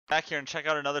Back here and check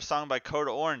out another song by Code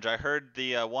Orange. I heard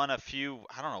the one a few,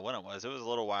 I don't know when it was a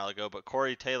little while ago, but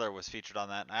Corey Taylor was featured on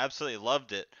that, and I absolutely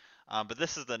loved it. But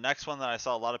this is the next one that I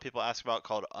saw a lot of people ask about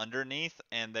called Underneath,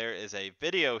 and there is a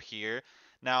video here.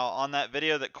 Now, on that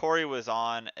video that Corey was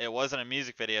on, it wasn't a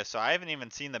music video, so I haven't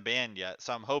even seen the band yet.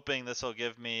 So I'm hoping this will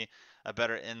give me a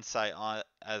better insight on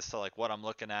as to like what I'm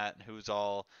looking at and who's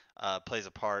all plays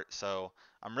a part. So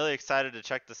I'm really excited to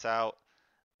check this out.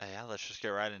 Yeah, let's just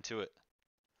get right into it.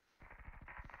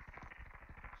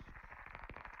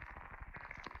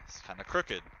 It's kind of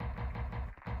crooked.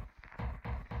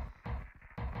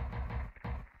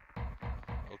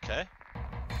 Okay.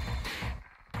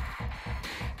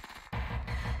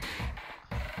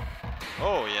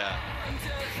 Oh, yeah.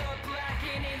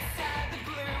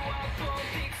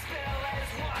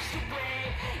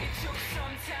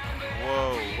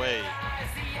 Whoa, wait.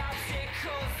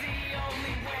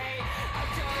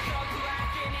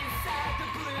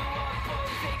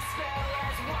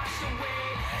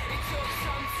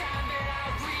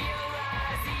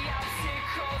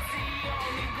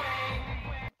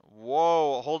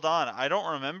 Whoa, hold on. I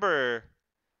don't remember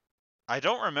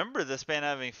this band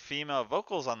having female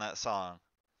vocals on that song.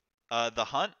 The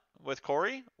Hunt with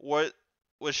Corey? What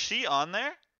was she on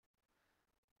there?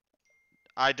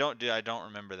 I don't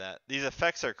remember that. These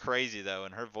effects are crazy though,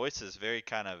 and her voice is very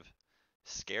kind of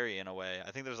scary in a way.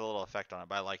 I think there's a little effect on it,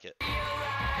 but I like it.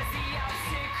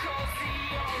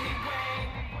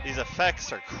 These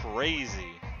effects are crazy.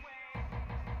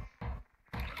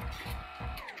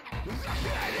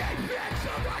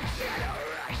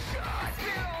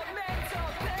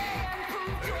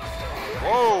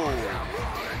 Whoa!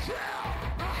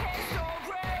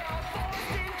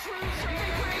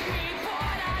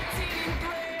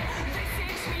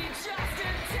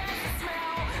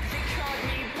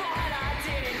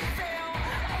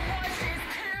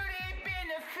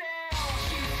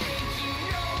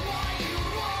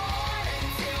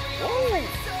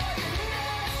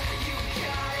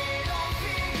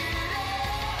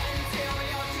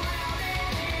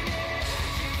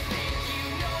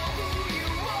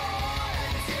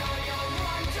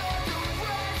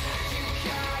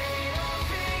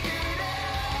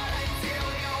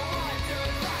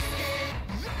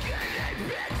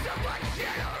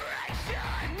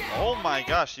 Oh my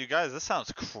gosh, you guys, this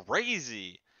sounds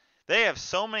crazy. They have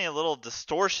so many little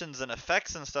distortions and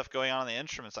effects and stuff going on the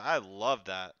instruments. I love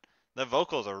that. The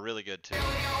vocals are really good too.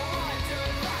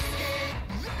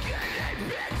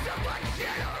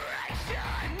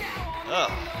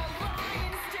 Ugh.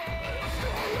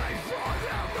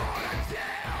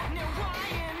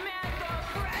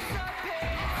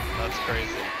 That's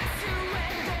crazy.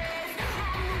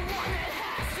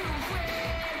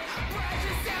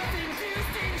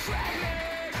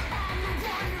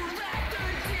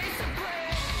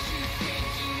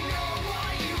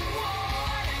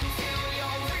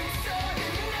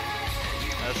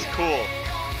 That's cool.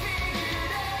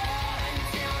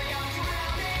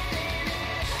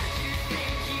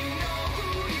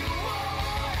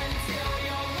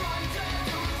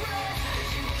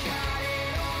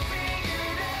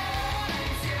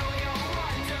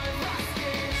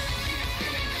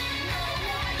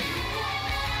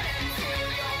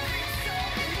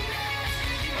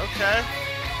 Okay.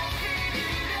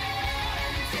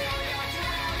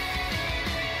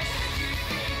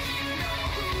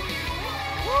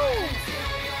 Woo!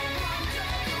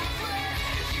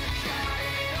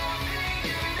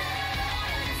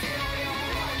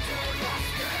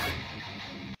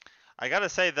 I gotta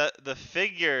say that the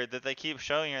figure that they keep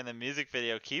showing here in the music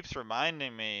video keeps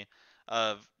reminding me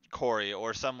of Corey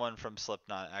or someone from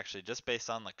Slipknot, actually, just based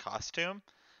on the costume.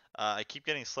 I keep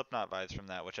getting Slipknot vibes from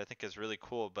that, which I think is really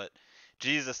cool. But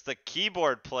Jesus, the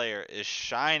keyboard player is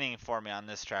shining for me on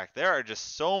this track. There are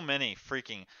just so many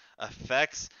freaking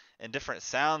effects and different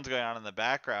sounds going on in the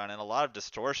background, and a lot of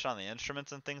distortion on the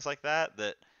instruments and things like that.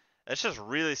 That's just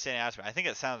really standing out to me. I think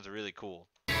it sounds really cool.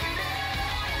 And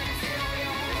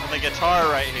the guitar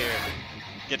right here,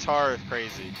 guitar is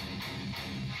crazy.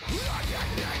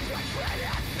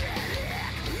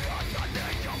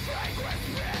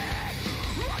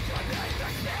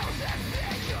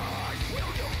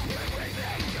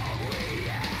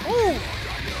 Woo!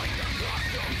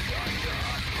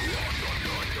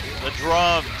 The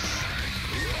drums.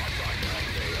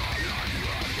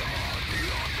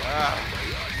 Ah.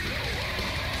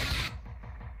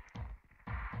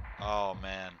 Oh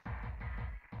man.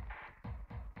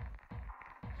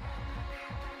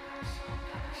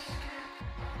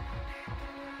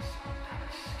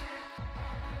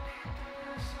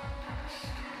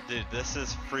 Dude, this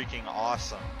is freaking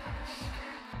awesome.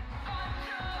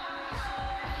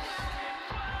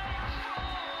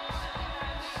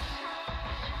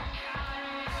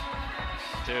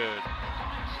 Dude,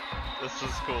 this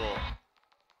is cool.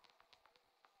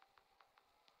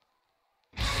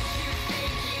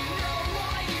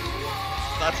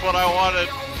 That's what I wanted.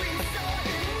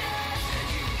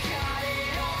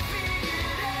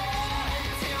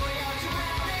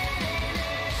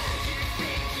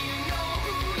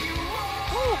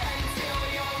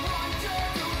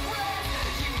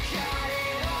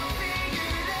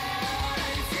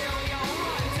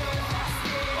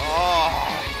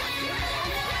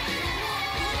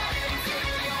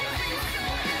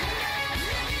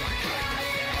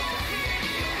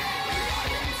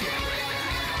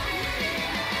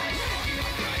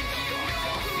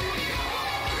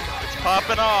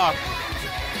 Popping off.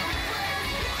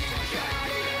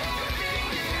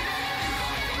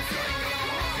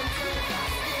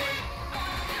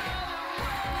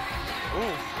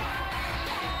 Ooh.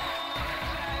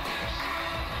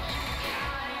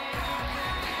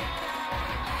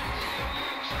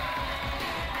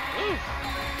 Ooh.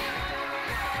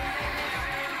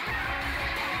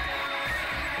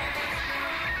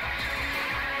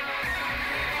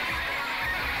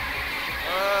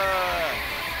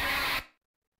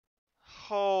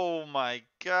 Oh my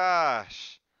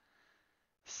gosh.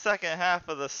 Second half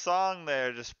of the song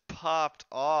there just popped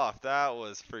off. That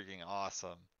was freaking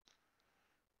awesome.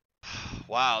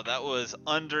 Wow, that was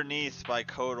Underneath by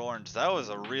Code Orange. That was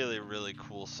a really, really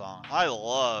cool song. I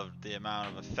loved the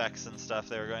amount of effects and stuff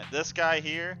they were going. This guy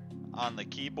here on the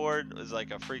keyboard was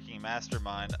like a freaking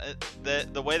mastermind.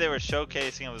 The way they were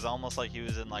showcasing it was almost like he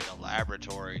was in like a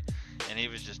laboratory, and he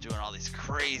was just doing all these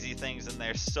crazy things in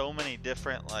there. So many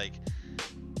different like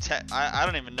I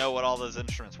don't even know what all those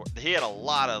instruments were. He had a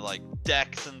lot of like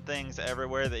decks and things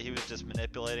everywhere that he was just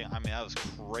manipulating. I mean, that was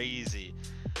crazy.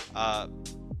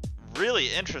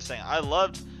 Really interesting. I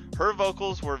loved her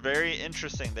vocals. Were very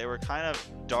interesting. They were kind of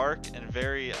dark and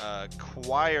very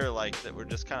choir like, that were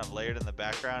just kind of layered in the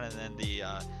background, and then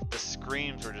the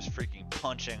screams were just freaking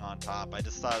punching on top. I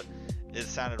just thought it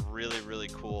sounded really, really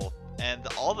cool. And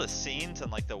all the scenes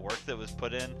and like the work that was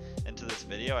put into this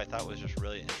video, I thought was just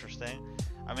really interesting.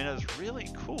 I mean, it was really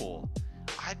cool.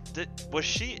 Was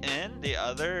she in the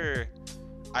other?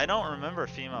 I don't remember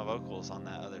female vocals on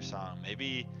that other song.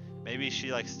 Maybe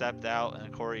she like stepped out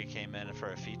and Corey came in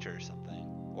for a feature or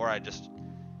something, or I just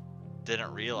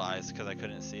didn't realize because I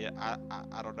couldn't see it.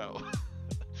 I don't know.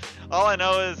 All I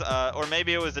know is, or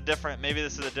maybe it was a different. Maybe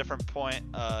this is a different point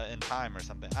in time or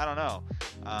something. I don't know.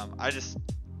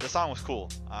 The song was cool.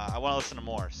 I want to listen to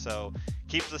more. So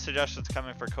keep the suggestions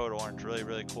coming for Code Orange. Really,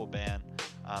 really cool band.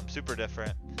 Super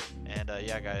different. And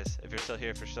yeah, guys, if you're still here,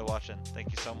 if you're still watching,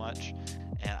 thank you so much.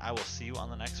 And I will see you on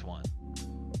the next one.